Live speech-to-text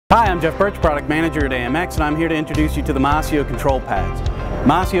Hi, I'm Jeff Birch, Product Manager at AMX, and I'm here to introduce you to the Massio ControlPads.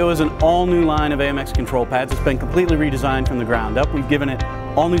 Massio is an all-new line of AMX control pads. It's been completely redesigned from the ground up. We've given it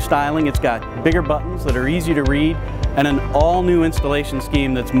all new styling. It's got bigger buttons that are easy to read and an all-new installation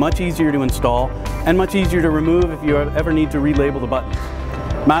scheme that's much easier to install and much easier to remove if you ever need to relabel the buttons.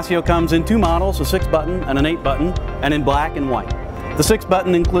 Massio comes in two models, a 6-button and an 8-button, and in black and white. The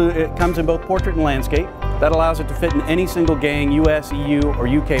 6-button comes in both portrait and landscape. That allows it to fit in any single gang US, EU, or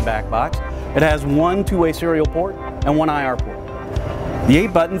UK back box. It has one two-way serial port and one IR port. The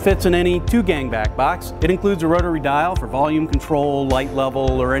 8-button fits in any 2-gang back box. It includes a rotary dial for volume control, light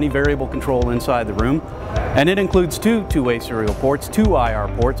level, or any variable control inside the room. And it includes two two-way serial ports, two IR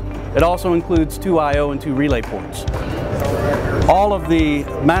ports. It also includes two I/O and two relay ports. All of the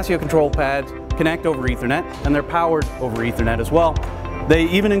Massio control pads connect over Ethernet, and they're powered over Ethernet as well. They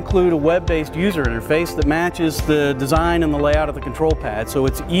even include a web-based user interface that matches the design and the layout of the control pad, so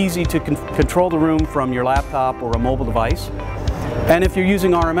it's easy to control the room from your laptop or a mobile device. And if you're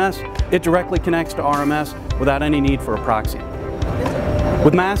using RMS, it directly connects to RMS without any need for a proxy.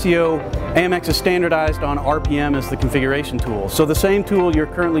 With Massio, AMX is standardized on RPM as the configuration tool. So the same tool you're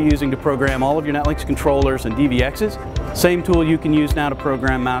currently using to program all of your Netlinks controllers and DVXs, same tool you can use now to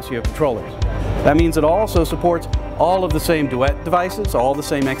program Massio controllers. That means it also supports all of the same Duet devices, all the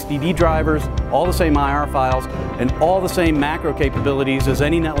same XDD drivers, all the same IR files, and all the same macro capabilities as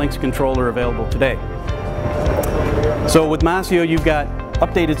any Netlinks controller available today. So with Massio, you've got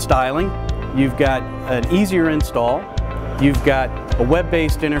updated styling, you've got an easier install, you've got a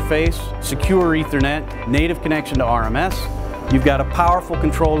web-based interface, secure Ethernet, native connection to RMS, you've got a powerful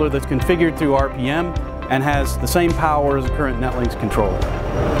controller that's configured through RPM and has the same power as a current Netlinks controller.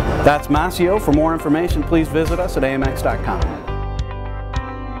 That's Massio. For more information, please visit us at amx.com.